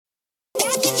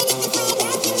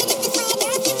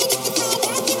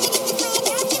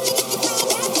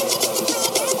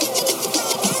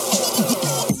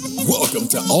Welcome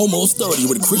to Almost 30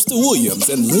 with Krista Williams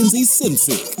and Lindsay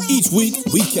Simsick. Each week,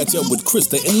 we catch up with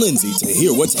Krista and Lindsay to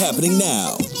hear what's happening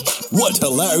now, what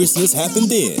hilariousness happened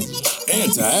then,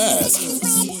 and to ask,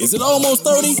 is it almost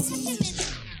 30?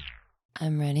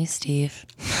 I'm ready, Steve.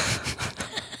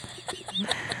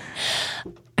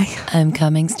 I'm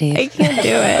coming, Steve. I can't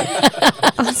do it.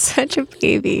 I'm such a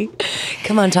baby.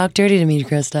 Come on, talk dirty to me,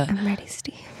 Krista. I'm ready,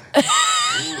 Steve.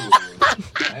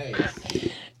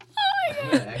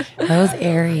 That was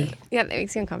airy. Yeah, that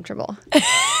makes you uncomfortable.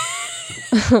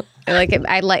 I like it.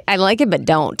 I like it, but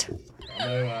don't.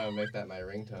 I'm gonna make that my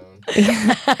ringtone.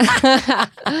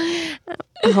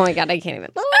 Oh my god, I can't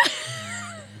even.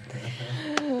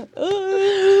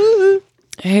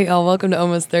 Hey, y'all, welcome to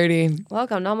Almost 30.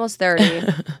 Welcome to Almost 30.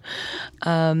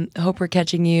 Hope we're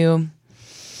catching you,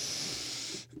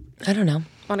 I don't know,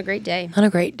 On a great day. on a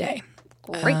great day.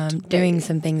 Great day. Doing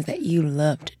some things that you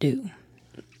love to do.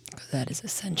 Because that is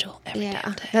essential every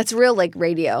damn day. That's real like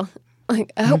radio.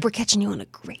 Like, I hope we're catching you on a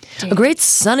great day. A great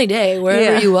sunny day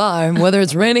wherever you are, whether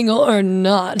it's raining or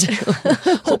not.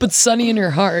 Hope it's sunny in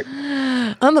your heart.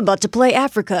 I'm about to play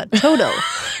Africa. Toto.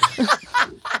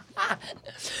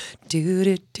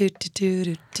 Do.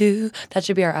 That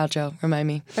should be our outro. Remind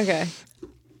me. Okay.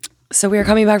 So we are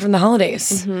coming back from the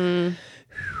holidays. Mm-hmm.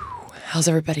 How's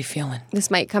everybody feeling? This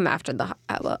might come after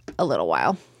a little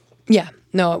while. Yeah.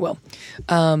 No, it will.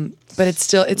 But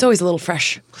it's always a little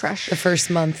fresh. Fresh. The first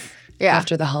month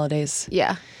after the holidays.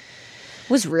 Yeah. It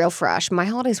was real fresh. My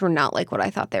holidays were not like what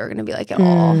I thought they were going to be like at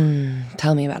all.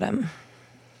 Tell me about it.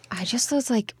 I just was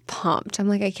like pumped. I'm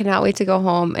like, I cannot wait to go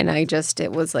home. And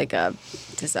it was like a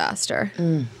disaster.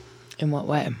 In what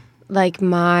way? Like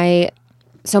my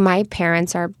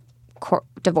parents are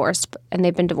divorced, and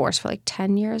they've been divorced for like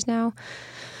 10 years now,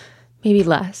 maybe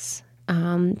less.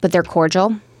 But they're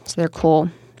cordial, so they're cool.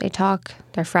 They talk,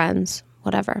 they're friends,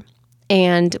 whatever.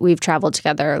 And we've traveled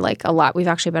together like a lot. We've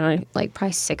actually been on like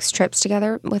probably 6 trips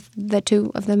together with the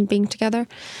two of them being together.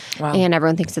 Wow. And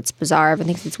everyone thinks it's bizarre. Everyone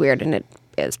thinks it's weird, and it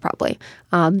is probably.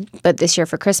 But this year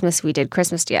for Christmas, we did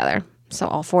Christmas together. So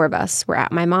all 4 of us were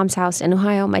at my mom's house in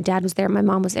Ohio. My dad was there. My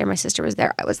mom was there. My sister was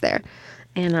there. I was there.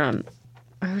 And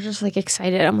I was just like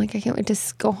excited. I'm like, I can't wait to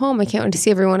go home. I can't wait to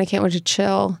see everyone. I can't wait to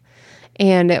chill.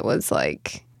 And it was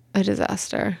like a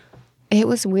disaster. It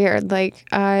was weird. Like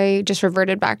I just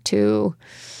reverted back to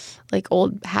like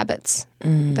old habits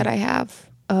that I have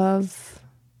of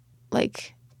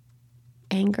like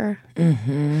anger.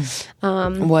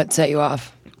 Mm-hmm. What set you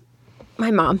off?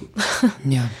 My mom.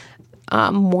 Yeah.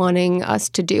 Wanting us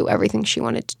to do everything she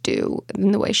wanted to do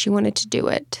in the way she wanted to do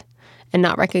it, and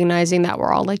not recognizing that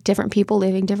we're all like different people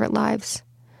living different lives.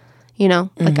 You know,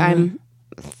 like I'm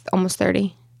almost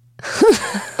 30.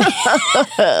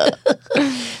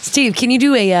 Steve, can you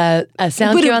do a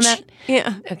sound cue on that?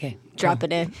 Yeah. Okay. Drop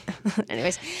it in.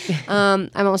 Anyways, I'm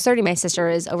almost 30. My sister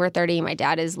is over 30. My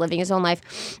dad is living his own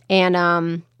life.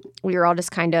 And we were all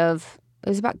just kind of, it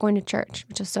was about going to church,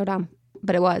 which is so dumb.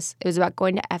 But it was about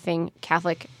going to effing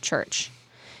Catholic church.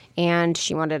 And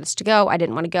she wanted us to go. I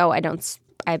didn't want to go.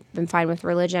 I've been fine with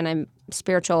religion. I'm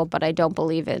spiritual, but I don't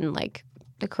believe in like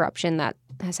the corruption that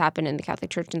has happened in the Catholic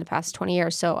Church in the past 20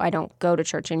 years. So I don't go to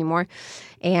church anymore.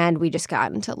 And we just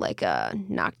got into like a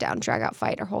knockdown, drag out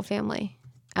fight, our whole family,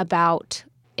 about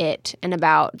it, and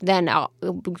about then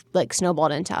like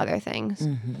snowballed into other things.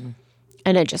 Mm-hmm.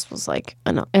 And it just was like,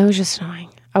 it was just annoying.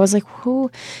 I was like,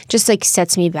 who just like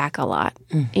sets me back a lot.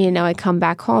 You know, I come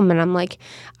back home and I'm like,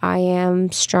 I am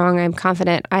strong. I'm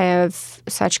confident. I have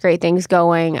such great things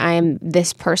going. I am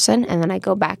this person. And then I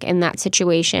go back in that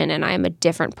situation and I am a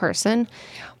different person.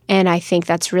 And I think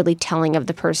that's really telling of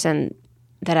the person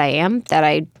that I am, that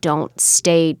I don't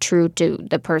stay true to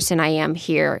the person I am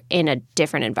here in a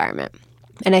different environment.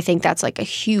 And I think that's like a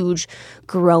huge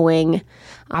growing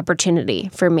opportunity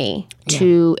for me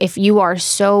to, if you are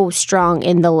so strong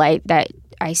in the light that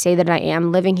I say that I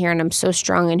am living here and I'm so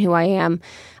strong in who I am,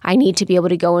 I need to be able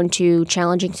to go into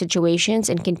challenging situations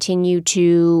and continue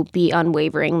to be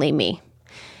unwaveringly me,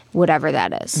 whatever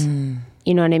that is.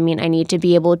 You know what I mean? I need to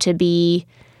be able to be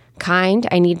kind.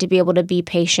 I need to be able to be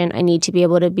patient. I need to be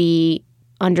able to be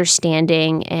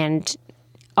understanding and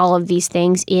all of these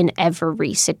things in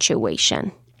every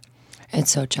situation.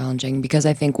 It's so challenging because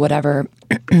I think whatever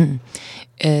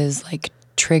is like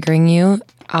triggering you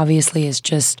obviously is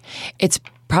just, it's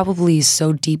probably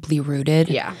so deeply rooted.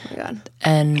 Yeah, oh my God.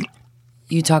 And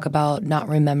you talk about not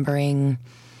remembering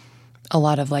a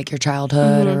lot of like your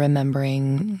childhood or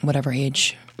remembering whatever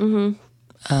age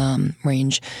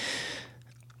range.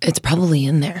 it's probably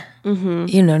in there.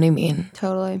 You know what I mean?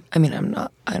 Totally. I mean,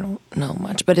 I don't know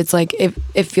much, but it's like,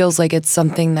 it feels like it's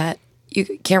something that you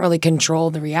can't really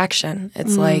control the reaction.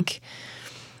 It's like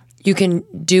you can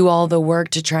do all the work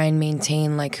to try and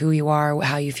maintain like who you are,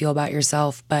 how you feel about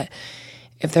yourself. But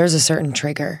if there's a certain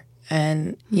trigger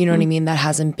and you know what I mean, that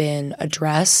hasn't been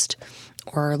addressed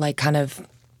or like kind of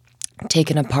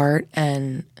taken apart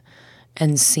and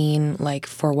seen like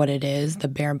for what it is, the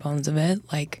bare bones of it,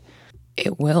 like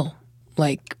it will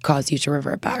like cause you to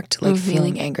revert back to like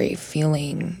feeling angry,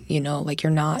 feeling, you know, like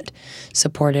you're not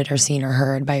supported or seen or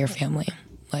heard by your family.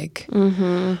 Like,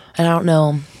 and I don't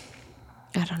know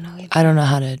either. I don't know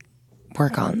how to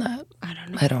work on that.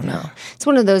 I don't know. It's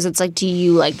one of those, it's like, do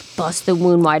you like bust the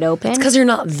wound wide open? It's because you're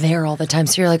not there all the time.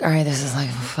 So you're like, all right, this is like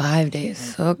 5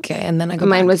 days. Okay. And then I go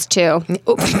Mine back. was 2.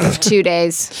 2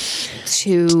 days.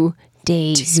 2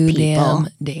 days, 2 people. damn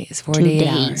days, 48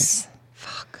 hours.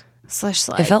 Slash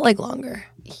It felt like longer.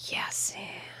 yes,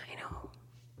 I know.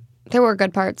 There were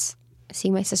good parts.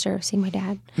 Seeing my sister, seeing my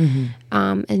dad.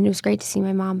 And it was great to see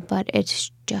my mom, but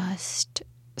it's just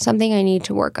something I need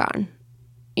to work on.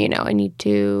 You know, I need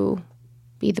to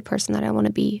be the person that I want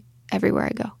to be everywhere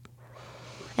I go.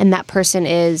 And that person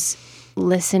is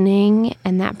listening,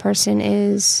 and that person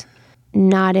is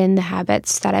not in the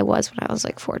habits that I was when I was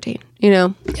like 14, you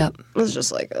know? Yep. It was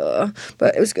just like,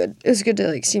 but it was good. It was good to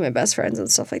like see my best friends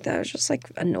and stuff like that. I was just like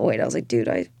annoyed. I was like, dude,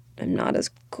 I am not as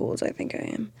cool as I think I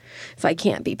am. If I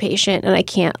can't be patient and I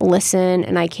can't listen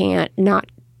and I can't not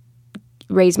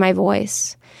raise my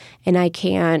voice and I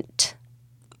can't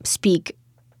speak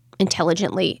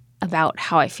intelligently about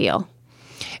how I feel.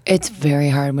 It's very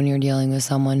hard when you're dealing with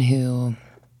someone who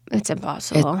It's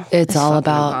impossible. it's all fucking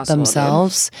about impossible,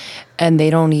 themselves and they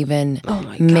don't even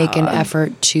make an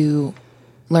effort to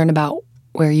learn about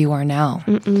where you are now,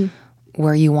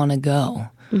 where you want to go,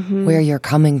 where you're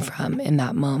coming from in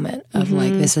that moment of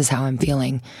like, this is how I'm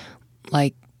feeling.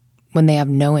 Like when they have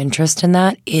no interest in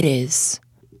that, it is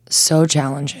so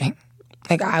challenging.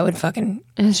 Like I would fucking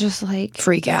And it's just like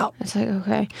freak out. It's like,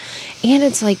 okay. And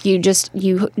it's like you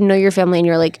know your family and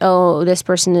you're like, oh, this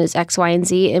person is X, Y, and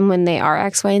Z. And when they are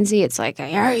X, Y, and Z, it's like,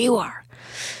 here you are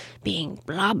being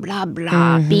blah, blah,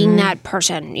 blah, being that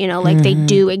person, you know, like they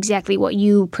do exactly what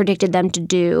you predicted them to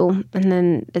do. And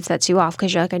then it sets you off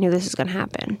because you're like, I knew this was going to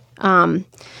happen.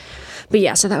 But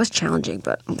yeah, so that was challenging,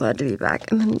 but I'm glad to be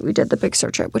back. And then we did the big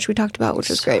search trip, which we talked about, which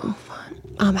was great.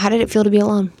 How did it feel to be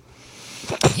alone?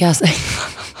 Yes.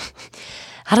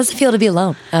 How does it feel to be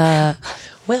alone?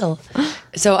 Well,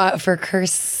 so for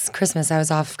Christmas, I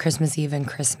was off Christmas Eve and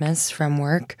Christmas from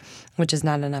work, which is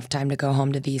not enough time to go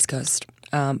home to the East Coast.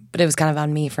 But it was kind of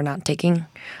on me for not taking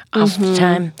off the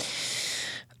time,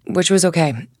 which was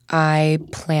okay. I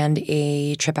planned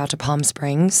a trip out to Palm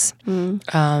Springs, and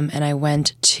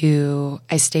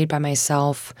I stayed by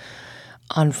myself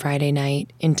on Friday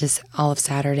night into all of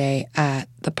Saturday at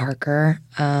the Parker.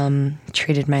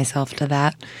 Treated myself to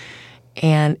that,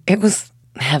 and it was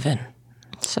heaven.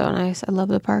 So nice. I love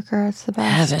the Parker. It's the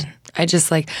best.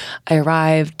 Heaven. I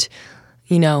arrived,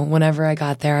 you know, whenever I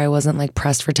got there, I wasn't like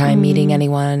pressed for time meeting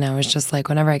anyone. I was just like,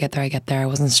 whenever I get there, I get there. I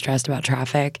wasn't stressed about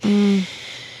traffic.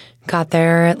 Got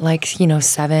there at like,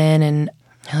 7 and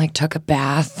I like took a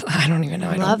bath. I don't even know.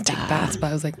 I don't take baths,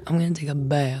 but I was like, I'm going to take a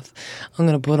bath. I'm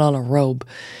going to put on a robe.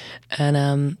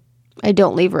 And I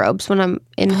don't leave robes when I'm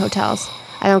in hotels.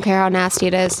 I don't care how nasty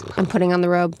it is. I'm putting on the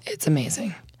robe. it's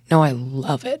amazing. No, I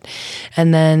love it.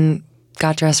 And then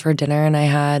got dressed for dinner and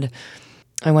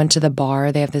I went to the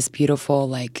bar. They have this beautiful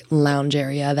like lounge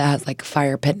area that has like a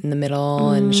fire pit in the middle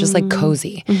and it's just like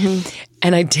cozy.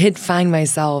 And I did find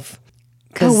myself.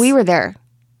 Oh, we were there.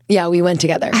 Yeah, we went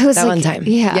together I was that like, one time.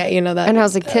 Yeah. Yeah, you know that. And I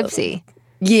was like tipsy.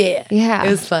 Yeah. Yeah. It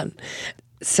was fun.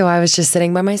 So I was just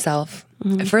sitting by myself.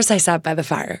 At first I sat by the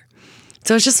fire.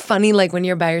 So it's just funny, like when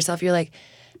you're by yourself, you're like,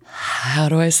 how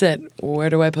do I sit? Where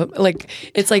do I put, like,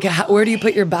 it's like, where do you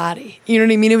put your body? You know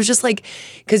what I mean? It was just like,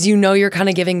 because you're kind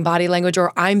of giving body language,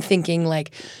 or I'm thinking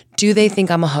like, do they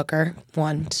think I'm a hooker?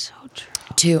 One. So true.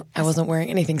 Two, I wasn't wearing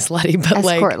anything slutty, but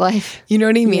Escort like, life. you know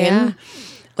what I mean? Yeah.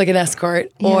 Like an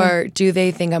escort. Yeah. Or do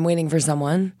they think I'm waiting for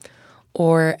someone?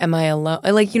 Or am I alone?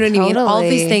 Like, you know what I mean? All Totally.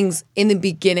 these things in the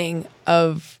beginning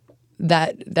of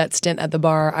that stint at the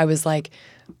bar, I'm like,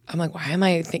 why am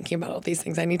I thinking about all these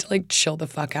things? I need to like chill the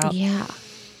fuck out. Yeah.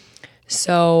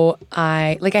 So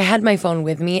I had my phone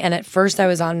with me, and at first I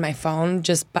was on my phone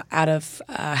just out of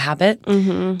habit.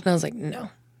 And I was like, no,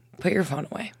 put your phone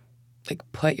away. Like,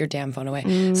 put your damn phone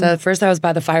away. So at first I was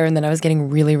by the fire, and then I was getting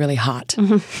really, really hot. So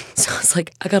I was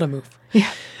like, I gotta move.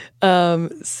 Yeah.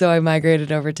 So I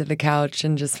migrated over to the couch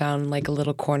and just found like a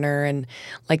little corner, and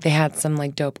like they had some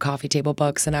like dope coffee table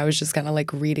books, and I was just kind of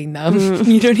like reading them.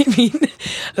 You know what I mean?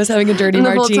 I was having a dirty And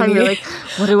the whole martini. time you're like,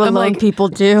 what do alone people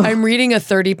do? I'm reading a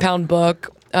 30-pound book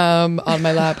on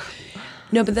my lap.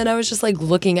 No, but then I was just like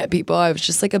looking at people. I was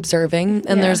just like observing,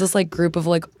 and there's this like group of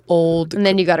like old. And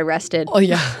then you got arrested. Oh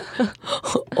yeah,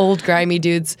 old grimy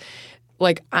dudes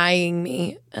like eyeing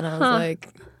me, and I was like,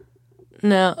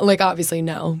 no, like obviously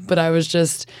no, but I was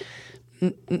just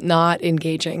not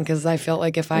engaging because I felt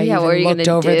like if I Yeah, what are you even looked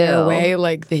gonna over their do? way,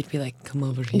 like they'd be like, come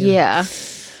over here. Yeah.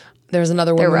 There was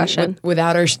another woman Russian.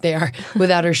 without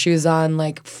her shoes on,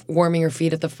 like warming her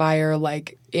feet at the fire,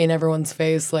 like in everyone's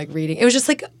face, like reading. It was just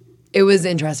like, it was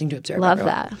interesting to observe. Love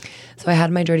everyone. that. So I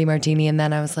had my dirty martini, and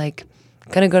then I was like,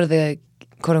 gonna go to the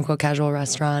quote unquote casual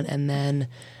restaurant, and then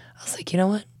I was like, you know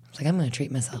what? I was like, I'm gonna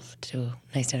treat myself to a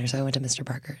nice dinner. So I went to Mr.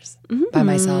 Parker's by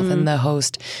myself, and the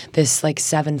host, this like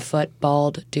 7-foot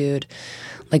bald dude,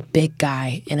 like big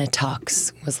guy in a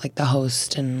tux, was like the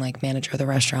host and like manager of the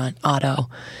restaurant, Otto.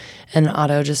 And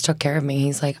Otto just took care of me.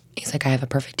 He's like, I have a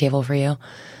perfect table for you.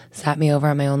 Sat me over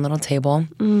at my own little table.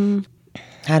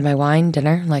 Had my wine,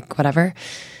 dinner, like whatever.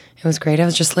 It was great. I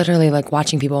was just literally like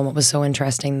watching people, and what was so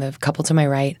interesting, the couple to my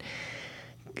right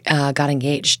got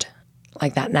engaged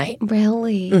like that night.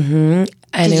 Really? And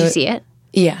Did you see it?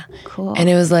 Yeah. Cool. And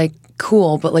it was like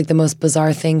cool, but like the most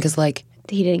bizarre thing, because like,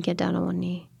 He didn't get down on one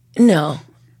knee. no.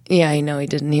 Yeah, I know he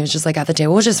didn't. He was just like at the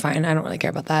table, which is fine. I don't really care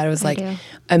about that. It was like do.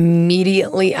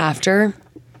 immediately after,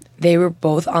 they were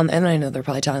both on, and I know they're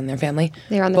probably telling their family.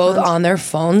 They were on their both phones? on their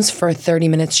phones for 30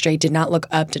 minutes straight, did not look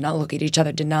up, did not look at each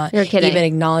other, did not You're kidding. even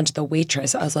acknowledge the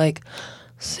waitress. I was like,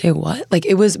 say what? Like,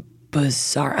 it was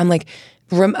bizarre. I'm like,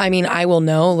 I mean, I will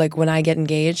know, like, when I get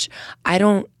engaged, I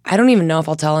don't even know if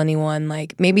I'll tell anyone,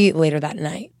 like, maybe later that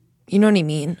night. You know what I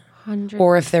mean? 100.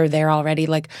 Or if they're there already.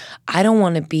 Like, I don't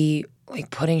want to be,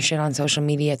 like, putting shit on social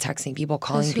media, texting people,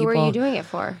 calling Who people. are you doing it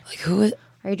for? Like, who is...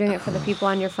 Are you doing it for the people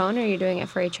on your phone, or are you doing it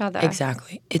for each other?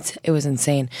 Exactly. It was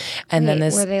insane. And Wait, then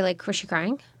this... Were they like, was she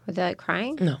crying? Were they like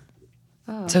crying? No.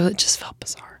 So it just felt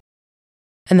bizarre.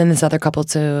 And then this other couple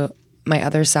to my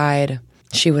other side,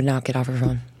 she would not get off her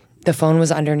phone. The phone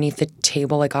was underneath the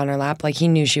table, like on her lap. Like, he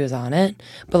knew she was on it,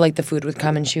 but like the food would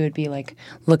come and she would be like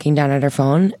looking down at her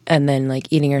phone and then like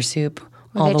eating her soup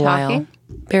all they the talking?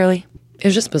 while. Barely. It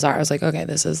was just bizarre. I was like, okay,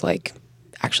 this is like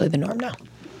actually the norm now.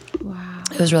 Wow.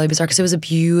 It was really bizarre because it was a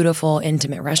beautiful,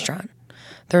 intimate restaurant.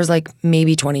 There was like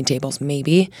maybe 20 tables,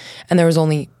 maybe, and there was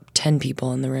only 10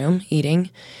 people in the room eating.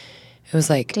 It was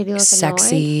like Did he look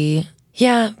sexy.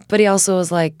 Yeah, but he also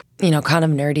was like, you know, kind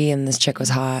of nerdy, and this chick was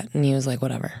hot, and he was like,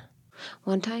 whatever.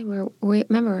 One time, we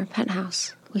remember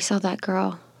Penthouse. We saw that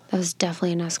girl. That was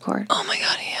definitely an escort. Oh my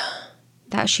God, yeah.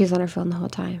 That she was on her phone the whole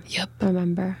time. Yep.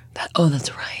 Remember? Oh,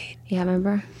 that's right. Yeah,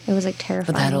 remember? It was like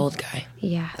terrifying. But that old guy.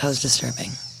 Yeah. That was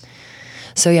disturbing.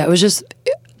 So yeah, it was just,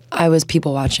 I was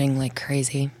people watching like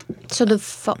crazy. So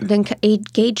the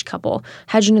engaged couple,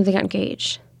 how'd you know they got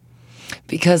engaged?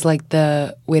 Because like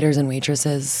the waiters and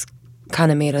waitresses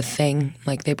kind of made a thing,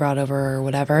 like they brought over or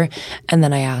whatever. And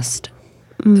then I asked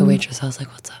the waitress, I was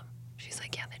like, what's up? She's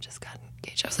like, yeah, they just got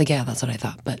engaged. I was like, yeah, that's what I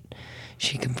thought. But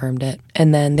she confirmed it.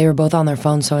 And then they were both on their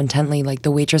phone so intently, like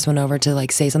the waitress went over to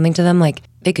like say something to them, like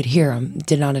they could hear them,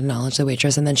 did not acknowledge the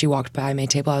waitress. And then she walked by my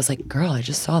table. I was like, girl, I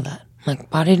just saw that. I'm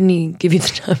like, why didn't he give you the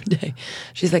time of day?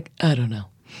 She's like, I don't know.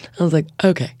 I was like,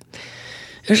 okay.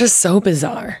 It was just so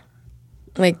bizarre.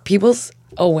 Like, people's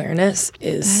awareness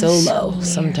is so low weird.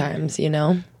 sometimes, you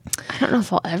know? I don't know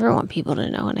if I'll ever want people to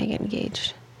know when I get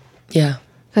engaged. Yeah.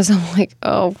 Because I'm like,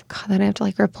 oh, God, then I have to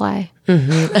like reply.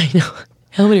 I know.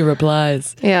 How many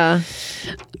replies? Yeah.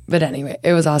 But anyway,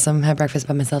 it was awesome. Had breakfast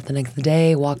by myself the next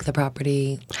day, walked the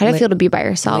property. How did it feel to be by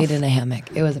yourself? Laid in a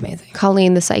hammock. It was amazing.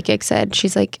 Colleen, the psychic, said,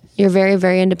 she's like, you're very,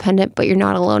 very independent, but you're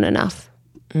not alone enough.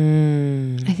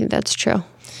 I think that's true.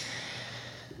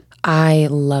 I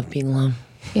love being alone.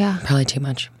 Yeah. Probably too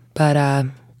much. But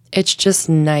it's just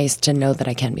nice to know that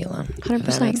I can be alone. If 100%.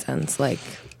 that makes sense. Like,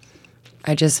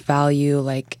 I just value,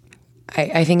 like,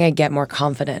 I think I get more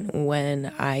confident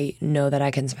when I know that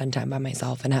I can spend time by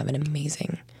myself and have an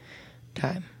amazing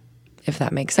time, if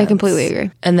that makes sense. I completely agree.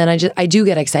 And then I do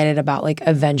get excited about, like,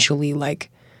 eventually,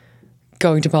 like,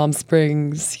 going to Palm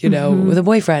Springs, you know, with a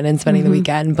boyfriend and spending the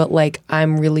weekend. But, like,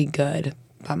 I'm really good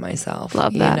by myself.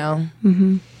 Love that. You know?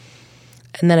 Mm-hmm.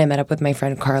 And then I met up with my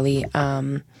friend Carly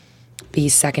the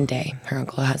second day. Her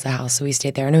uncle has a house, so we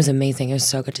stayed there, and it was amazing. It was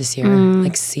so good to see her,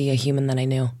 like, see a human that I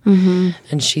knew.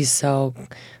 And she's so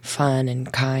fun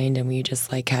and kind, and we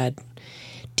just, like, had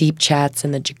deep chats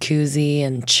in the jacuzzi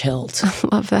and chilled.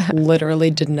 Love that. Literally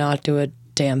did not do a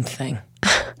damn thing.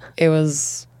 It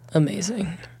was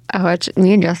amazing.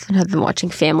 Me and Justin have been watching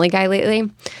Family Guy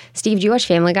lately. Steve, do you watch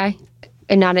Family Guy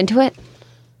and not into it?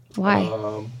 Why?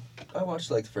 I watched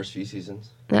like the first few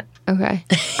seasons. No, okay.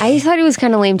 I thought it was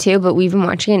kind of lame too, but we've been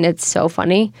watching it and it's so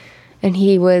funny. And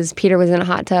Peter was in a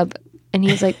hot tub and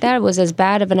he's like, that was as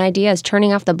bad of an idea as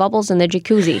turning off the bubbles in the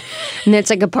jacuzzi. And it's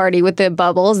like a party with the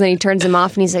bubbles and he turns them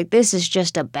off and he's like, this is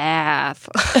just a bath.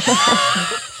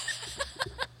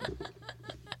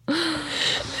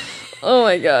 Oh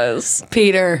my gosh.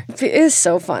 Peter. It is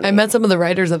so funny. I met some of the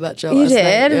writers of that show You last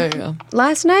night. did? Yeah.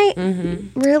 Last night?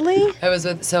 Mm-hmm. Really?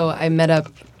 I met up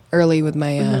early with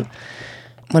my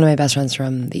one of my best friends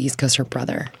from the East Coast. Her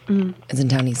brother is in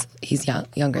town. He's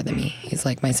younger than me. He's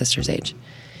like my sister's age.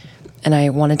 And I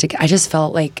just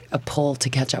felt like a pull to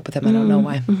catch up with him. I don't know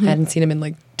why. I hadn't seen him in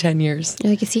like 10 years.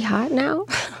 You're like, is he hot now?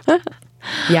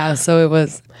 Yeah, so it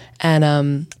was.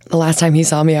 And the last time he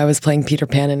saw me, I was playing Peter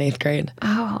Pan in 8th grade.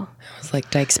 Oh. I was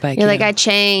like Dyke Spike. You're like, I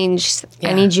changed.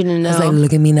 Yeah. I need you to know. I was like,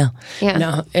 look at me now. Yeah.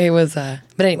 No, it was, but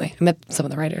anyway, I met some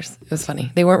of the writers. It was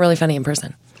funny. They weren't really funny in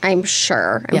person. I'm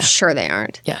sure. I'm sure they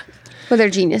aren't. Yeah. But they're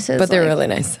geniuses. But they're really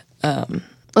nice.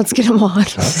 Let's get them on.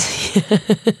 Let's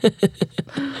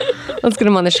get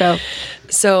them on the show.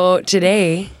 So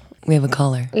today we have a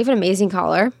caller. We have an amazing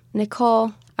caller,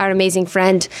 Nicole, our amazing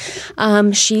friend.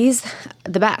 She's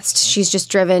the best. She's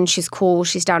just driven. She's cool.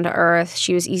 She's down to earth.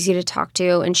 She was easy to talk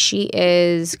to. And she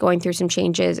is going through some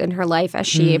changes in her life as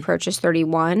she approaches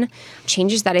 31.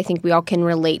 Changes that I think we all can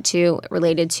relate to,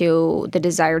 related to the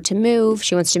desire to move.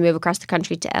 She wants to move across the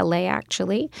country to LA,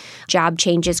 actually. Job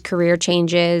changes, career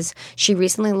changes. She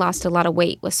recently lost a lot of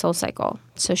weight with SoulCycle.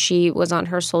 So she was on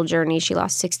her soul journey. She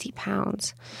lost 60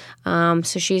 pounds.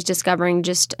 So she's discovering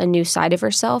just a new side of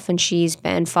herself, and she's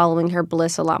been following her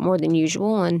bliss a lot more than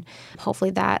usual, and hopefully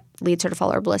that leads her to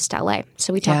follow her bliss to LA.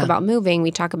 So we talk about moving,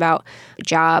 we talk about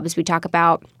jobs, we talk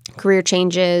about career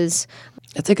changes.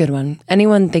 That's a good one.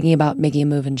 Anyone thinking about making a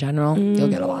move in general, you'll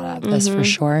get a lot out of this for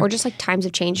sure. Or just like times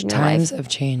of change in your life. Times of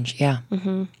change, yeah.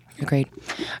 Agreed.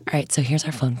 All right, so here's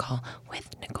our phone call with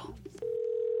Nicole.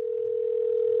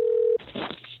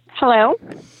 Hello.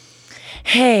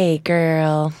 Hey,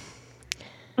 girl.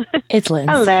 It's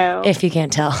Linz. Hello. If you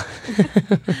can't tell.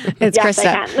 It's Yes,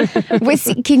 Krista. I can.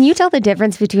 Wait, can you tell the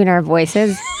difference between our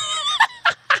voices?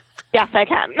 Yes, I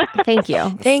can. Thank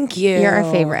you. Thank you. You're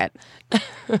our favorite.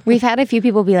 We've had a few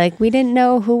people be like, we didn't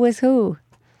know who was who.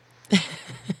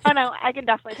 Oh, no, I can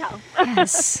definitely tell.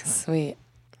 Yes. Sweet.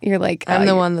 You're like, I'm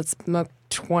the one that smoked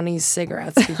 20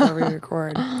 cigarettes before we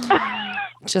record.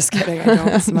 Just kidding. I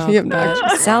don't smoke. But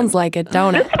it sounds like it,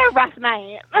 don't it? It's been a rough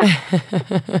night.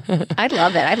 I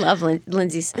love it. I love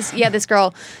Lindsay's. Yeah, this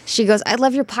girl, she goes, I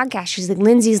love your podcast. She's like,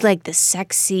 Lindsay's like the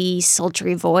sexy,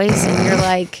 sultry voice. And you're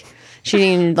like, she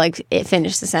didn't even like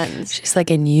finish the sentence. She's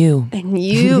like, and you. And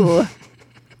you're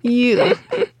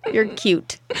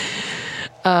cute.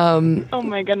 Oh,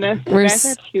 my goodness. You We're guys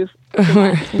are too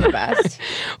You're the best.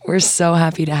 We're so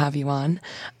happy to have you on.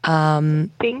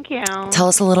 Thank you. Tell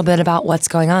us a little bit about what's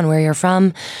going on, where you're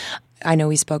from. I know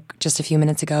we spoke just a few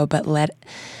minutes ago, but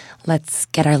let's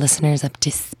get our listeners up to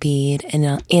speed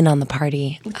and in on the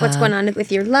party. What's going on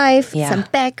with your life? yeah. Some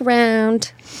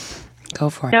background. Go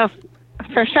for it. No,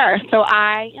 for sure. So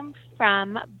I am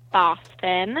from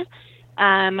Boston,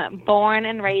 born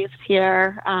and raised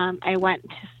here. I went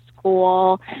to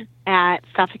school at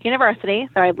Suffolk University,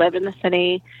 so I lived in the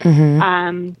city.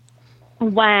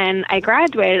 When I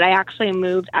graduated, I actually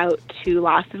moved out to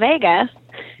Las Vegas.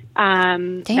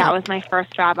 That was my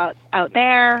first job out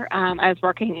there. I was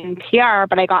working in PR,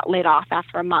 but I got laid off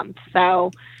after a month. So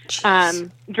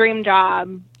dream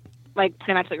job, like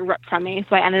pretty much like ripped from me.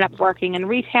 So I ended up working in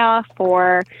retail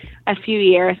for a few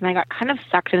years, and I got kind of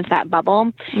sucked into that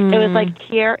bubble. It was like,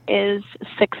 here is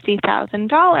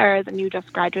 $60,000 and you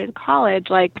just graduated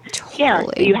college. Like, here,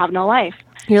 you have no life.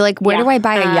 You're like, where Yeah. do I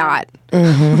buy a yacht?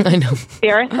 I know.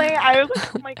 Seriously, I was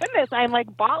like, oh my goodness, I'm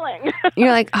like bawling.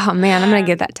 You're like, oh man, I'm going to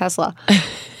get that Tesla.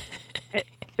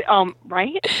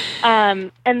 Right?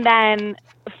 And then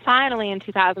finally in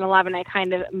 2011, I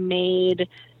kind of made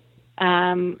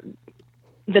the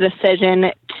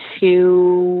decision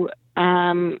to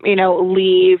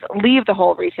leave the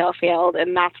whole retail field.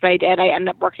 And that's what I did. I ended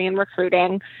up working in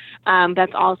recruiting.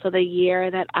 That's also the year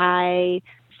that I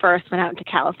first went out to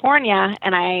California,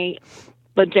 and I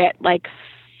legit like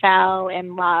fell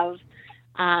in love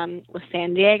with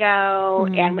San Diego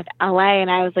and with LA.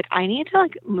 And I was like, I need to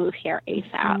like move here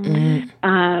ASAP.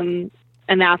 And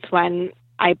that's when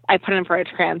I put in for a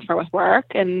transfer with work,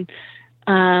 and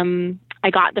I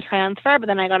got the transfer, but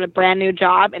then I got a brand new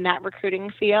job in that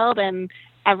recruiting field, and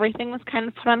everything was kind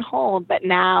of put on hold. But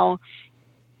now,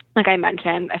 like I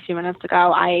mentioned a few minutes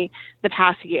ago, the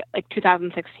past year, like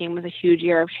 2016 was a huge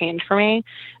year of change for me.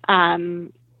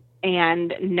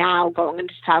 And now going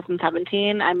into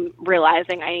 2017, I'm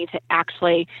realizing I need to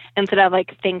actually, instead of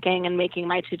like thinking and making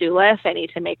my to-do list, I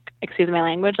need to excuse my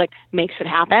language, like make shit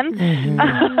happen. And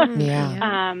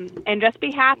just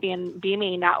be happy and be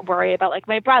me, not worry about like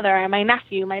my brother and my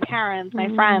nephew, my parents, my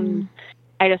friends.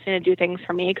 I just need to do things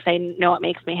for me because I know it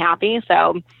makes me happy.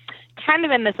 So kind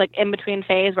of in this like in-between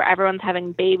phase where everyone's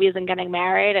having babies and getting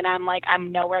married, and I'm like,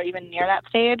 I'm nowhere even near that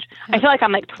stage. I feel like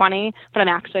I'm like 20, but I'm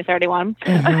actually 31.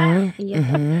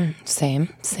 Same.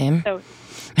 So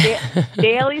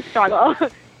daily struggle.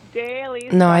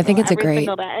 No, I think it's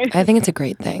I think it's a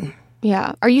great thing.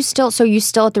 Yeah. Are you still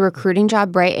at the recruiting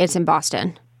job, right? It's in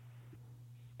Boston.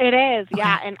 It is,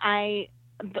 yeah. And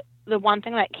the one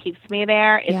thing that keeps me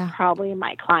there is probably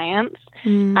my clients.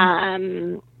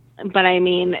 But I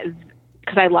mean,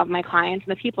 because I love my clients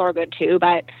and the people are good too.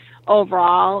 But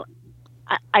overall,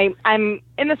 I'm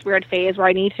in this weird phase where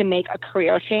I need to make a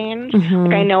career change.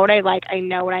 Like I know what I like, I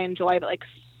know what I enjoy, but like,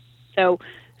 so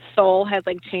Soul has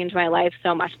like changed my life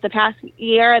so much the past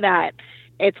year that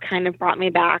it's kind of brought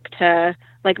me back to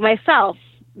like myself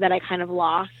that I kind of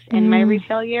lost in my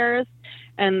retail years.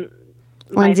 And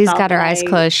Lindsay's got her eyes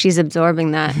closed. She's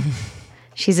absorbing that.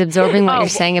 She's absorbing what you're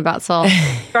saying about Soul.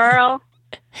 Girl,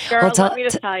 let me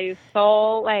just tell you,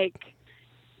 Soul, like,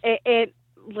 it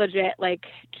legit, like,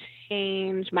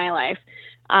 changed my life.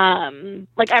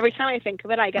 Like, every time I think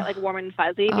of it, I get, like, warm and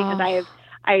fuzzy because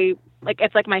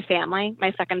it's like my family,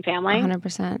 my second family.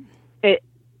 100%.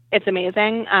 It's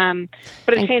amazing.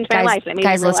 But it changed my life.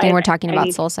 Guys listening, we're talking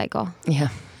about Soul Cycle. Yeah.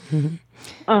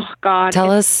 Oh, God.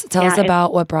 Tell us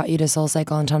about what brought you to Soul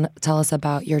Cycle, and tell us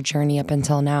about your journey up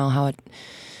until now, how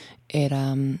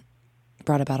it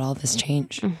brought about all this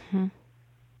change.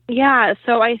 Yeah,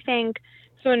 so I think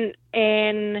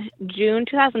in June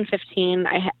 2015,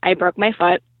 I broke my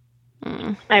foot.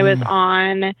 I was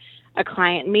on a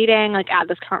client meeting, like at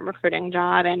this current recruiting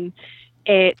job, and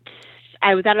I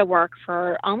was out of work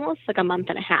for almost like a month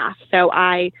and a half. So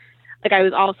I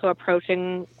was also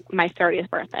approaching my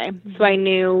 30th birthday. So I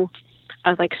knew,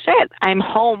 I was like, shit, I'm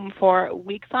home for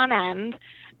weeks on end.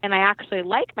 And I actually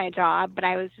like my job, but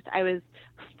I was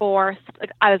forced,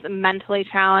 like I was mentally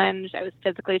challenged. I was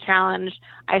physically challenged.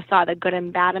 I saw the good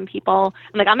and bad in people.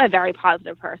 And like, I'm a very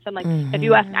positive person. Like if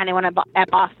you ask anyone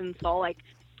at Boston Soul, like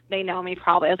they know me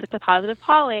probably as like the positive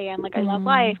Polly, and like I love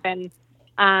life, and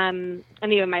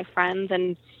even my friends.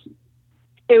 And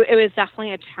it was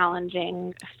definitely a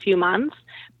challenging few months.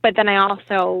 But then I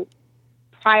also,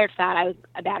 prior to that, I was in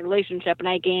a bad relationship and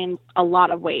I gained a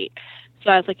lot of weight. So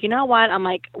I was like, you know what? I'm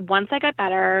like, once I get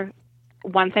better,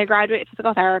 once I graduate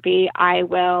physical therapy, I'm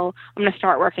going to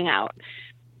start working out.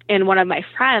 And one of my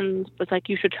friends was like,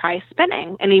 you should try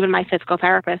spinning. And even my physical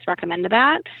therapist recommended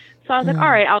that. So I was like,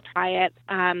 all right, I'll try it.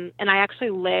 And I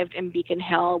actually lived in Beacon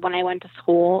Hill when I went to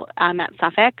school at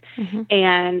Suffolk.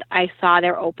 And I saw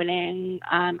they're opening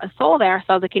a Soul there.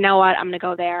 So I was like, you know what? I'm going to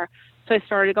go there. So I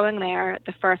started going there.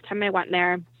 The first time I went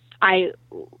there, I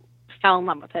fell in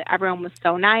love with it. Everyone was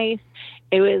so nice.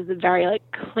 It was very like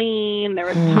clean. There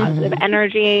was positive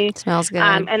energy. It smells good.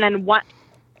 And then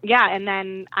and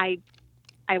then I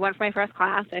went for my first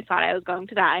class. I thought I was going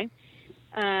to die.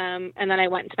 And then I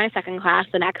went to my second class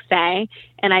the next day,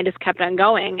 and I just kept on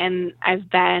going. And I've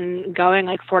been going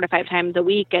like 4 to 5 times a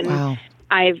week. And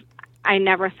I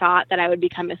never thought that I would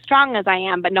become as strong as I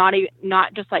am, but not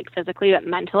just like physically, but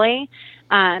mentally.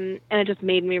 And it just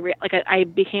made me I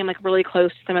became like really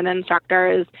close to some of the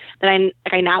instructors that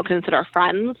I now consider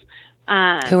friends.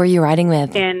 Who are you riding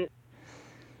with? And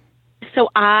so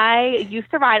I used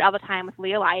to ride all the time with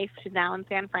Leah Life. She's now in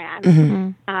San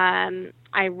Fran.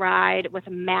 I ride with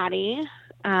Maddie,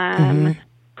 Maddie,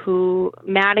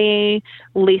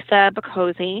 Lisa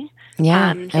Bacozzi.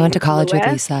 Yeah, I went to college Lewis.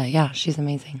 with Lisa. Yeah, she's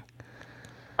amazing.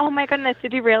 Oh my goodness,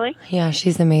 did you really? Yeah,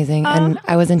 she's amazing. And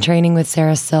I was in training with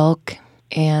Sarah Silk,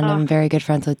 and I'm very good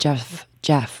friends with Jeff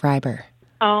Reiber.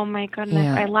 Oh my goodness,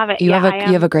 Yeah. I love it. You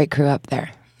have a great crew up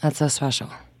there. That's so special.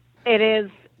 It is.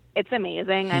 It's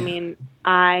amazing.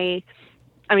 Yeah.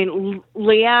 I mean,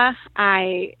 Leah,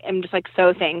 I am just like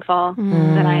so thankful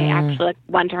that I actually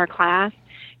went to her class.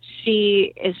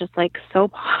 She is just like so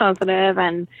positive,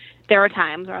 and there were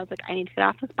times where I was like, I need to get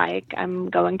off this bike. I'm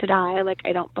going to die. Like,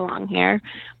 I don't belong here.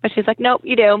 But she's like, nope,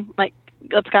 you do. Like,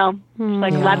 let's go. She's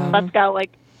like, let's go.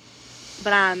 Like,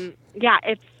 but yeah,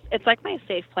 it's like my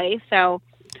safe place. So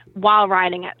while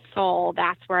riding at Soul,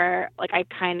 that's where like I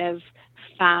kind of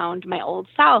found my old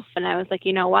self, and I was like,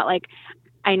 you know what, like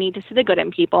I need to see the good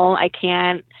in people. I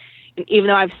can't, even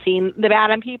though I've seen the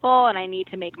bad in people, and I need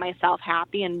to make myself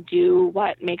happy and do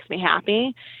what makes me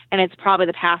happy. And it's probably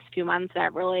the past few months that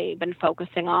I've really been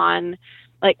focusing on,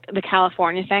 like the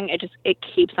California thing. It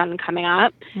keeps on coming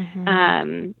up.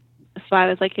 So I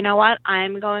was like, you know what?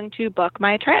 I'm going to book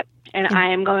my trip, and I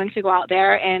am going to go out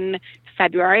there in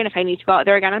February. And if I need to go out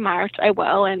there again in March, I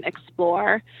will, and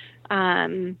explore.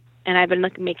 And I've been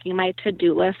like making my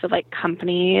to-do list of like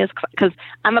companies, because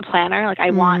I'm a planner. Like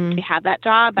I want to have that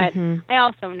job, but I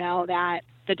also know that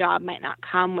the job might not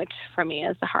come, which for me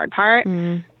is the hard part.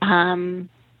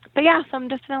 But yeah, so I'm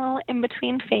just in a little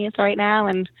in-between phase right now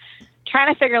and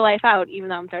trying to figure life out, even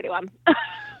though I'm 31.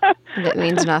 That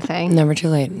means nothing. Never too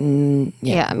late.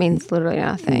 Yeah, it means literally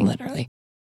nothing. Literally.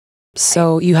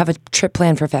 So you have a trip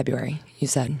planned for February, you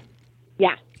said?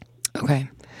 Yeah. Okay.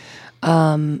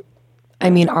 I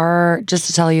mean, just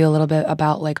to tell you a little bit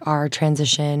about like our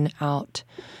transition out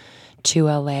to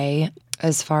LA,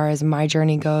 as far as my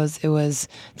journey goes, it was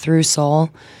through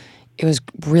Soul. It was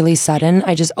really sudden.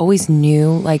 I just always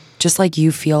knew, like, just like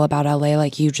you feel about LA,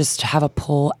 like you just have a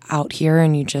pull out here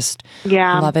and you just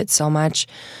love it so much.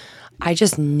 I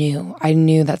just knew. I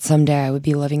knew that someday I would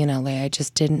be living in LA. I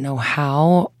just didn't know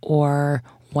how or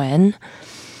when.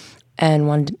 And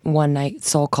one night,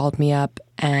 Soul called me up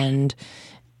and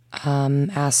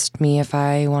asked me if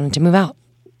I wanted to move out.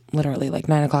 Literally like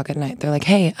 9:00 at night. They're like,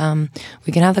 hey,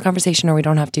 we can have the conversation or we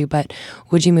don't have to, but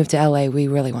would you move to LA? We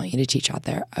really want you to teach out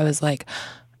there. I was like,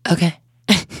 okay.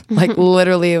 Like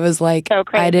literally it was like, so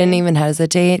crazy. I didn't even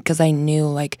hesitate because I knew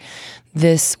like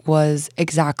this was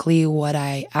exactly what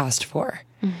I asked for,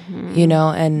 you know,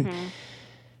 and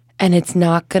it's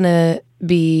not gonna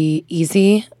be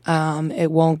easy. It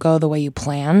won't go the way you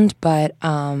planned, but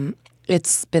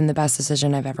it's been the best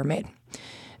decision I've ever made.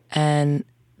 And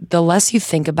the less you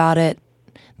think about it,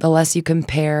 the less you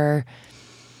compare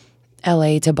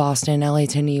LA to Boston, LA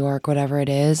to New York, whatever it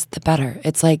is, the better.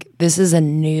 It's like, this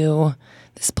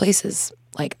place is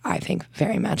like, I think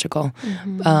very magical.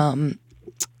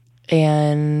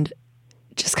 And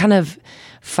just kind of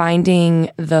finding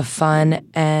the fun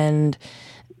and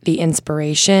the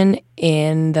inspiration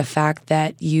in the fact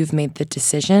that you've made the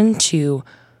decision to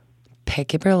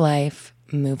pick up your life,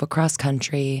 move across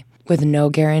country, with no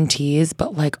guarantees,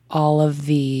 but like all of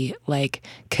the like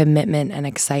commitment and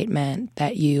excitement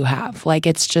that you have. Like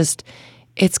it's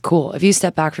cool. If you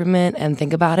step back from it and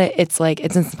think about it, it's like,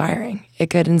 it's inspiring. It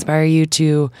could inspire you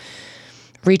to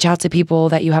reach out to people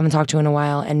that you haven't talked to in a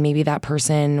while, and maybe that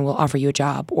person will offer you a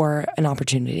job or an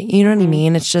opportunity. You know what I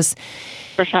mean? It's just,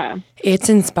 for sure, it's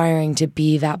inspiring to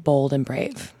be that bold and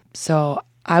brave. So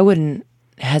I wouldn't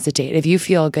hesitate. If you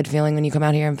feel a good feeling when you come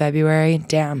out here in February,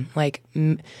 damn, like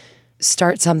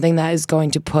start something that is going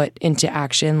to put into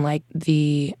action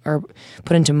or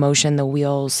put into motion the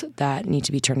wheels that need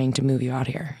to be turning to move you out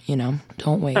here, you know?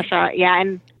 Don't wait. For sure. Yeah.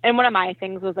 And one of my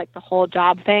things was like the whole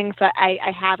job thing. So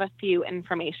I have a few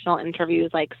informational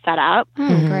interviews like set up.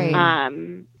 Great.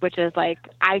 Which is like,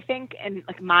 I think in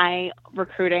like my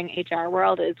recruiting HR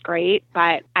world is great,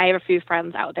 but I have a few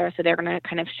friends out there, so they're going to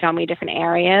kind of show me different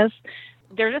areas.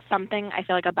 There's just something I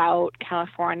feel like about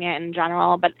California in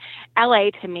general, but LA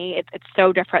to me, it's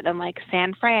so different than like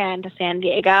San Fran to San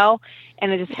Diego.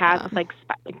 And it just has like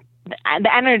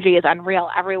the energy is unreal.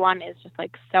 Everyone is just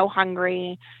like so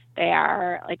hungry. They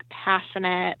are like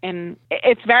passionate, and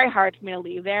it's very hard for me to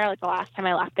leave there. Like the last time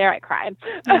I left there, I cried.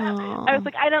 I was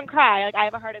like, I don't cry. Like I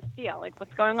have a heart of steel. Like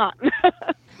what's going on?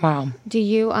 Wow. Do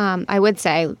you, I would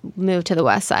say move to the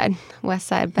west side, best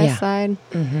side,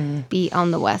 be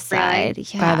on the west side.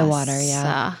 Yes. By the water,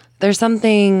 yeah. There's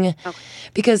something,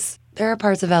 because there are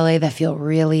parts of LA that feel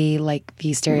really like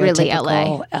the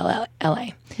stereotypical LA.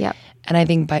 Yep. And I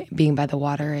think being by the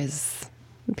water is...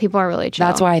 People are really chill.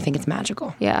 That's why I think it's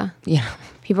magical. Yeah. Yeah.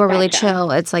 People are really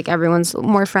chill. It's like everyone's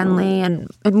more friendly, and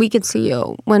we could see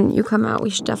you when you come out. We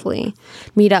should definitely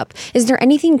meet up. Is there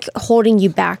anything holding you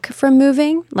back from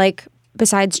moving, like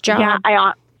besides job? Yeah,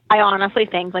 I honestly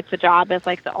think like the job is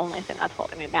like the only thing that's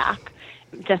holding me back,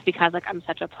 just because like I'm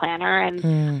such a planner,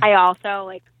 and I also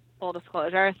like, full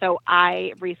disclosure, so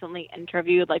I recently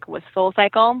interviewed like with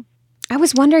SoulCycle. I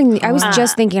was wondering, I was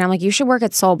just thinking, I'm like, you should work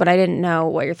at Soul, but I didn't know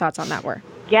what your thoughts on that were.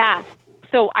 Yeah.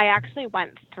 So I actually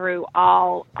went through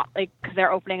all, like, because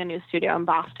they're opening a new studio in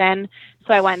Boston.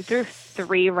 So I went through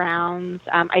 3 rounds.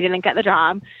 I didn't get the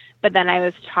job, but then I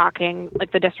was talking,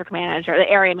 like, the district manager, the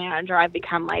area manager I've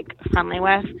become, like, friendly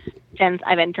with since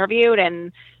I've interviewed.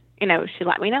 And, you know, she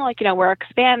let me know, like, you know, we're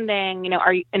expanding, you know,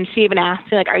 and she even asked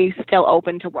me, like, are you still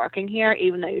open to working here,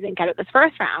 even though you didn't get it this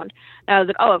first round? And I was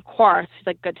like, oh, of course. She's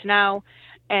like, good to know.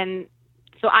 And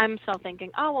So I'm still thinking,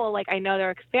 oh, well, like, I know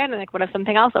they're expanding. Like, what if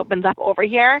something else opens up over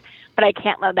here? But I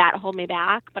can't let that hold me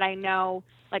back. But I know,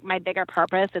 like, my bigger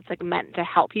purpose, it's, like, meant to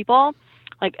help people.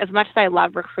 Like, as much as I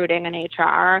love recruiting and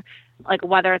HR, like,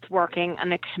 whether it's working in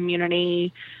the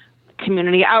community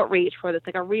outreach, whether it's,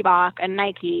 like, a Reebok, a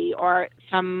Nike, or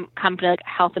some company like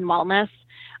Health and Wellness,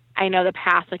 I know the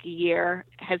past, like, year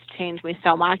has changed me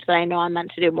so much that I know I'm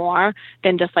meant to do more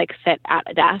than just, like, sit at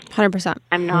a desk. 100%.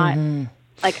 I'm not,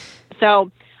 like,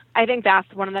 so I think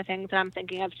that's one of the things that I'm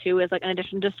thinking of too, is like, in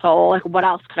addition to Soul, like, what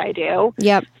else could I do?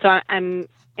 Yep. So I'm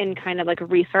in kind of like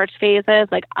research phases,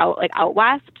 like out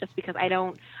west, just because I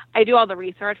do all the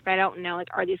research, but I don't know, like,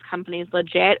 are these companies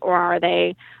legit or are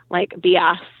they like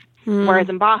BS? Whereas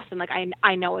in Boston, like,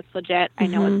 I know it's legit, I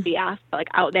know it's BS, but like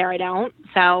out there I don't.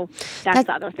 So that's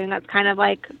the other thing that's kind of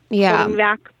like holding me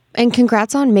back. And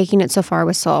congrats on making it so far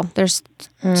with Soul. There's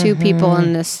two people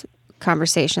in this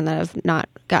conversation that have not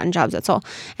gotten jobs at Soul,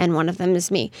 and one of them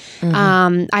is me.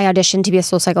 I auditioned to be a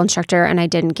Soul Cycle instructor and I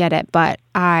didn't get it, but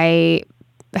I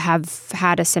have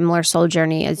had a similar soul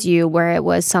journey as you, where it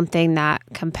was something that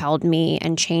compelled me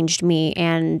and changed me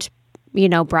and, you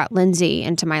know, brought Lindsay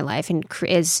into my life and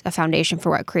is a foundation for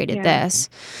what created this.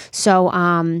 So,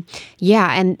 and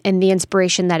the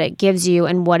inspiration that it gives you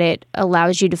and what it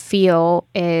allows you to feel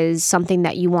is something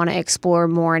that you want to explore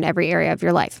more in every area of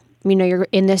your life. You know, you're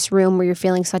in this room where you're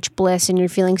feeling such bliss and you're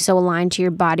feeling so aligned to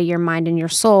your body, your mind, and your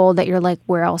soul that you're like,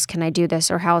 where else can I do this,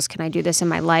 or how else can I do this in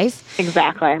my life?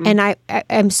 Exactly. And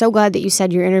I'm so glad that you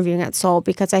said you're interviewing at Soul,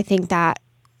 because I think that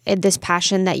this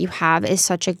passion that you have is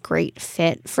such a great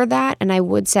fit for that. And I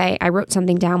would say, I wrote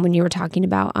something down when you were talking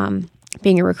about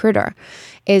being a recruiter,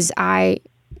 is I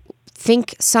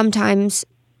think sometimes,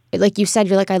 like you said,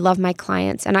 you're like, I love my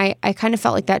clients. And I kind of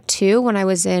felt like that too when I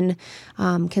was in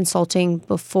consulting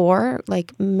before,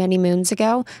 like many moons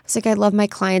ago. I was like, I love my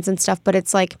clients and stuff, but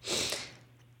it's like,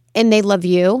 and they love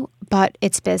you, but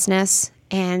it's business.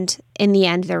 And in the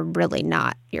end, they're really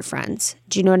not your friends.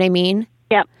 Do you know what I mean?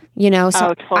 Yep. You know,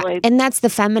 so totally. And that's the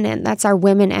feminine. That's our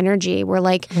women energy. We're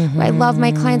like, I love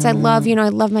my clients. I love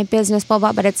my business, blah,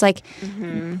 blah. But it's like,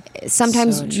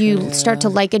 sometimes you start to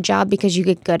like a job because you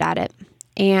get good at it.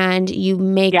 And you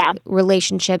make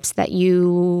relationships that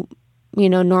you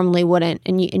normally wouldn't,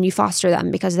 and you foster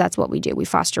them, because that's what we do. We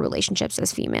foster relationships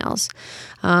as females.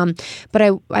 But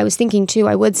I was thinking too,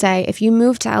 I would say, if you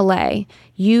move to LA,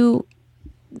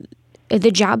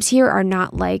 the jobs here are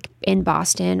not like in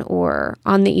Boston or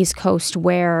on the East Coast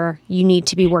where you need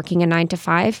to be working a 9 to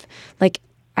 5. Like,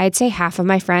 I'd say half of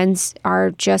my friends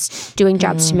are just doing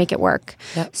jobs to make it work.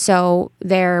 Yep. So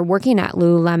they're working at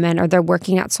Lululemon, or they're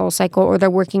working at Soul Cycle, or they're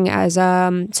working as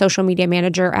a social media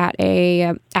manager at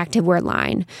a activewear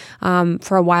line.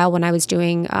 For a while, when I was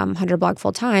doing 100 Blog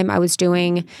full time, I was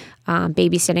doing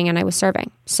babysitting and I was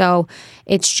serving. So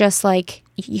it's just like,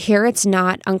 here it's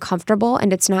not uncomfortable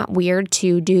and it's not weird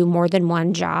to do more than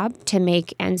one job to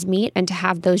make ends meet, and to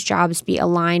have those jobs be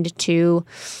aligned to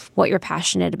what you're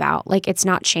passionate about. Like, it's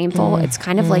not shameful. It's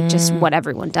kind of like just what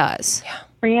everyone does. Yeah.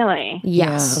 Really?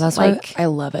 Yes. Yeah, that's like, why I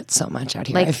love it so much out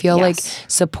here. Like, I feel like yes.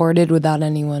 supported without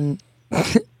anyone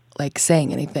like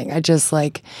saying anything. I just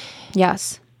like,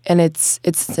 yes. And it's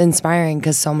inspiring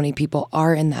because so many people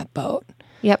are in that boat.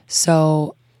 Yep.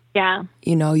 So, yeah,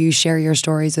 you share your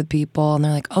stories with people and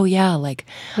they're like, oh yeah, like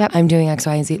I'm doing X,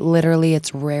 Y, and Z. Literally,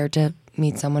 it's rare to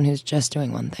meet someone who's just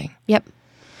doing one thing. Yep.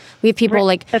 We have people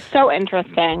like... That's so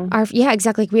interesting. Yeah,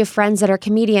 exactly. We have friends that are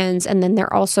comedians and then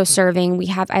they're also serving.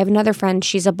 I have another friend,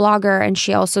 she's a blogger and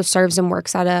she also serves and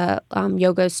works at a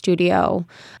yoga studio.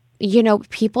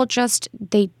 People just,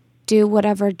 they do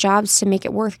whatever jobs to make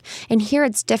it work. And here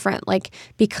it's different. Like,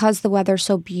 because the weather's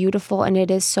so beautiful and it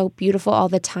is so beautiful all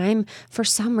the time, for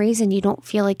some reason you don't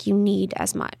feel like you need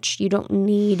as much. You don't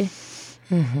need,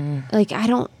 like, I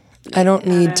don't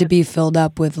need to be filled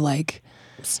up with like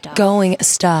going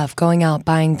out,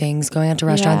 buying things, going out to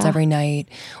restaurants every night,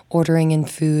 ordering in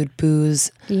food,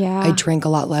 booze. Yeah. I drink a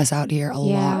lot less out here, a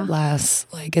lot less.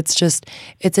 Like,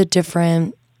 it's a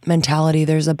different mentality.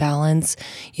 There's a balance.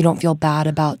 You don't feel bad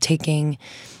about taking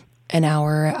an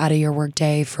hour out of your work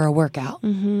day for a workout.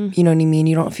 You know what I mean?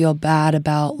 You don't feel bad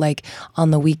about, like, on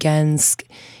the weekends,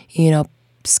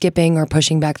 skipping or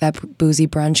pushing back that boozy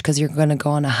brunch because you're going to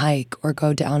go on a hike or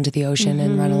go down to the ocean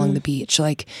and run along the beach.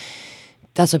 Like,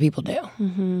 that's what people do. You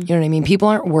know what I mean? People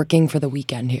aren't working for the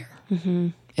weekend here,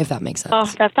 if that makes sense. Oh,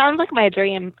 that sounds like my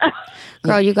dream.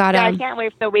 Girl, you got it. I can't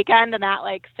wait for the weekend and that,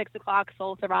 like, 6 o'clock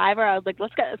Soul Survivor. I was like,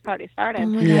 let's get this party started. Oh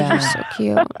my God, you're so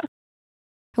cute.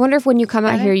 I wonder if when you come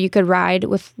out here, you could ride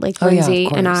with like Lindsay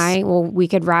and I. Well, we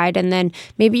could ride, and then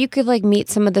maybe you could like meet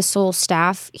some of the Soul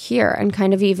staff here, and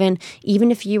kind of even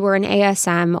if you were an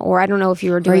ASM, or I don't know if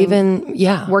you were doing, or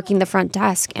even working the front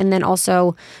desk, and then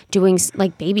also doing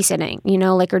like babysitting,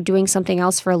 like or doing something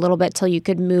else for a little bit till you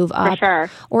could move up,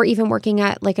 or even working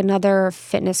at like another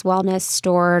fitness wellness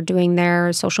store doing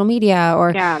their social media,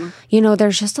 or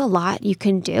there's just a lot you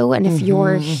can do, and if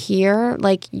you're here,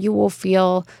 like you will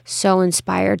feel so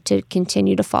inspired to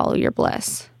continue to follow your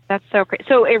bliss. That's so great.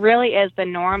 So it really is the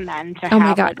norm then to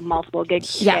have like multiple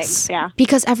gigs. Yes. Yeah.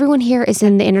 Because everyone here is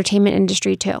in the entertainment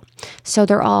industry too. So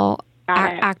they're all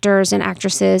actors and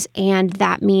actresses, and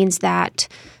that means that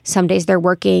some days they're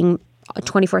working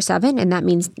 24/7, and that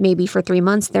means maybe for 3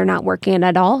 months they're not working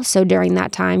at all. So during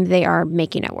that time they are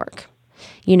making it work.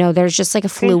 There's just like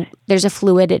there's a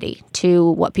fluidity to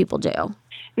what people do.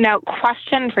 Now,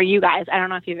 question for you guys. I don't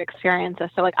know if you've experienced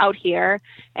this. So, like out here,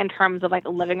 in terms of like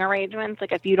living arrangements,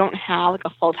 like if you don't have like a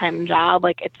full-time job,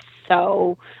 like it's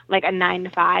so like a 9 to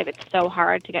 5, it's so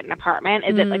hard to get an apartment.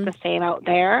 Is it like the same out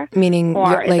there? Meaning,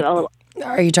 or is it a little...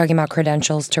 are you talking about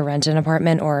credentials to rent an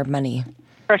apartment or money?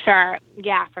 For sure.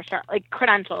 Yeah, for sure. Like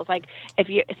credentials. Like if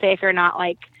you're not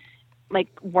like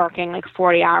working like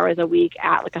 40 hours a week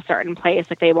at like a certain place,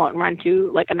 like they won't rent you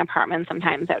like an apartment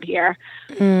sometimes out here.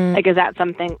 Like, is that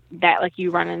something that like you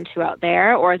run into out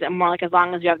there, or is it more like as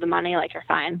long as you have the money, like you're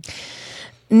fine?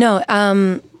 No,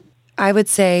 I would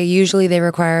say usually they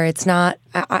require, it's not,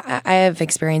 I have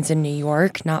experience in New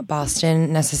York, not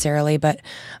Boston necessarily, but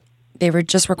they would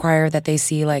just require that they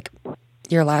see like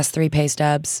your last 3 pay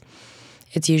stubs.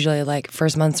 It's usually like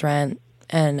first month's rent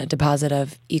and a deposit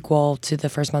of equal to the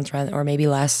first month's rent, or maybe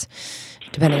less,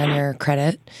 depending on your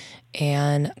credit.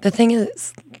 And the thing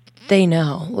is, they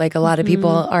know. Like a lot of people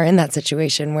are in that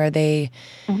situation where they,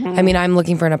 I mean, I'm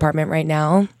looking for an apartment right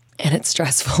now, and it's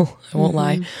stressful. I won't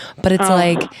lie. But it's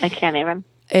like, I can't even.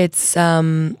 It's,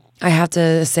 I have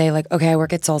to say like, okay, I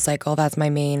work at SoulCycle. That's my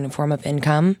main form of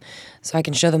income. So I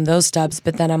can show them those stubs,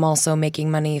 but then I'm also making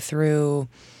money through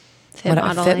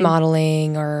fit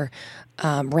modeling or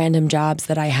random jobs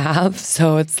that I have.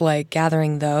 So it's like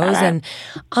gathering those. And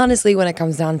honestly, when it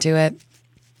comes down to it,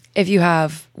 if you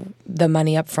have the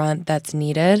money up front that's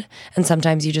needed, and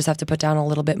sometimes you just have to put down a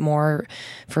little bit more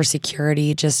for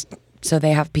security just so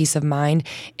they have peace of mind,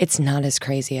 it's not as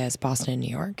crazy as Boston and New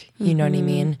York. You know what I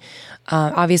mean?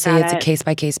 Obviously, it's a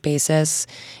case-by-case basis.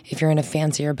 If you're in a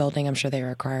fancier building, I'm sure they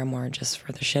require more just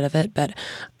for the shit of it. But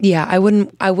yeah, I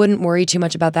wouldn't worry too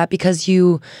much about that, because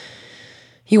you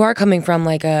are coming from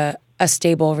like a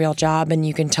stable, real job, and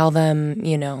you can tell them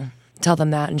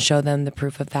that and show them the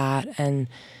proof of that. And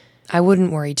I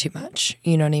wouldn't worry too much.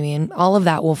 You know what I mean? All of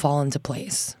that will fall into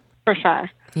place. For sure.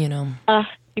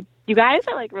 You guys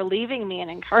are like relieving me and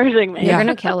encouraging me. You're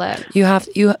gonna kill it. You have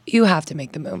to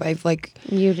make the move.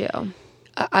 You do.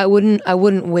 I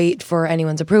wouldn't wait for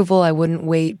anyone's approval. I wouldn't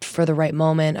wait for the right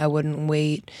moment. I wouldn't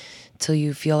wait till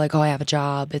you feel like, oh, I have a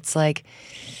job. It's like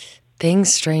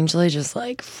things strangely just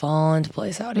like fall into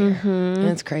place out here. And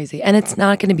it's crazy. And it's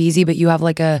not going to be easy, but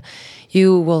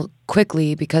you will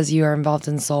quickly, because you are involved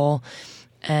in soul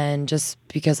and just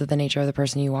because of the nature of the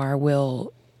person you are,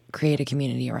 will create a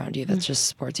community around you that just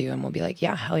supports you and will be like,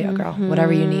 yeah, hell yeah, girl.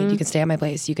 Whatever you need, you can stay at my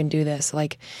place. You can do this.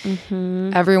 Like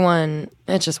everyone,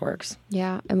 it just works.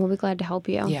 Yeah. And we'll be glad to help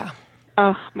you. Yeah.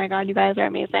 Oh my God, you guys are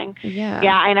amazing. Yeah.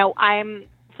 Yeah, I know. I'm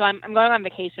going on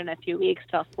vacation in a few weeks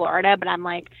to Florida, but I'm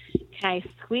like, can I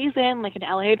squeeze in like an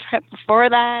LA trip before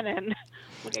that? And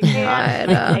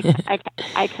like,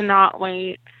 I cannot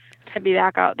wait to be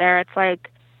back out there. It's like,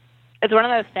 it's one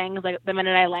of those things, like the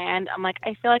minute I land, I'm like,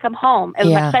 I feel like I'm home. As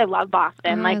much as I love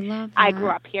Boston, I grew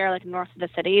up here, like north of the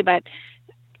city, but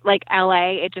like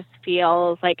LA, it just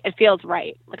feels like, it feels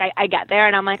right. Like I get there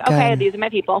and I'm like, okay, these are my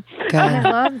people. Good. I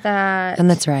love that. And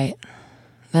that's right.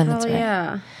 That's right.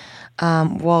 Yeah.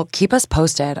 Well, keep us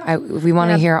posted. We want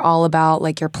to hear all about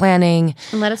like your planning.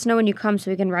 And let us know when you come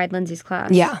so we can ride Lindsay's class.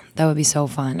 Yeah, that would be so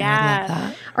fun. Yeah. I love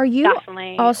that. Are you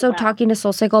also talking to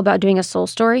SoulCycle about doing a soul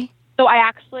story? So I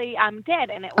actually did,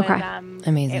 and it was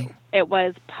amazing. It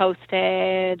was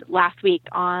posted last week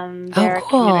on their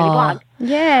community blog.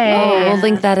 Yay! Oh, we'll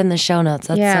link that in the show notes.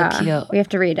 That's so cute. We have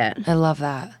to read it. I love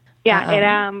that.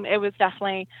 Yeah, it was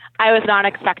definitely. I was not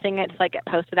expecting it to like get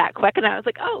posted that quick, and I was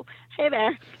like, oh, hey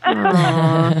there.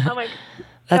 I'm like,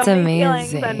 that's so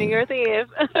amazing. On New Year's Eve.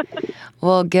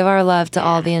 Well, give our love to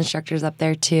all the instructors up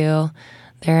there too.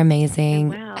 They're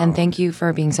amazing, and thank you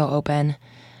for being so open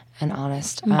and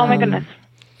honest. Oh my goodness.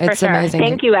 It's amazing.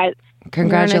 Thank you guys.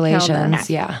 Congratulations.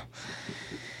 Yeah.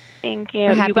 Thank you.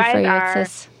 We're happy you guys for you, are,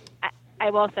 sis. I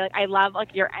will say, like, I love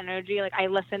like your energy. Like I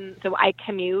listen, so I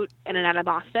commute in and out of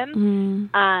Boston,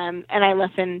 and I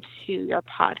listen to your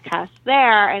podcast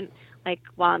there, and like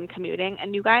while I'm commuting,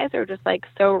 and you guys are just like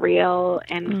so real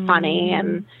and funny,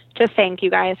 and just thank you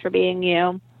guys for being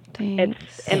you.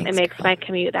 Thanks. It makes my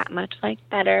commute that much like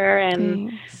better,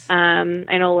 and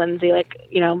I know Lindsay, like,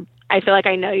 you know, I feel like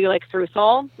I know you like through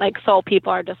Soul. Like Soul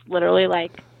people are just literally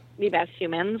like the best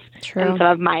humans. True. And some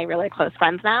of my really close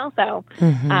friends now. So,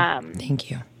 Thank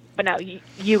you. but no,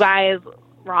 you guys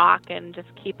rock, and just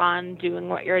keep on doing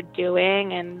what you're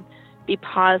doing, and be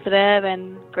positive,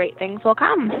 and great things will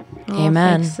come.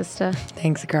 Amen. Thanks, sister.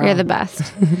 Thanks, girl. You're the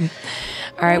best.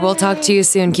 All right, we'll talk to you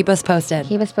soon. Keep us posted.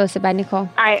 Keep us posted. Bye, Nicole.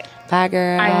 All right. Bye,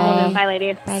 girl. All right. Bye,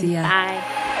 ladies. See ya.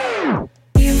 Bye.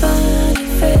 Even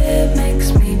if it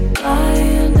makes me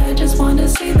blind, I just want to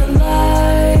see the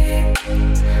light.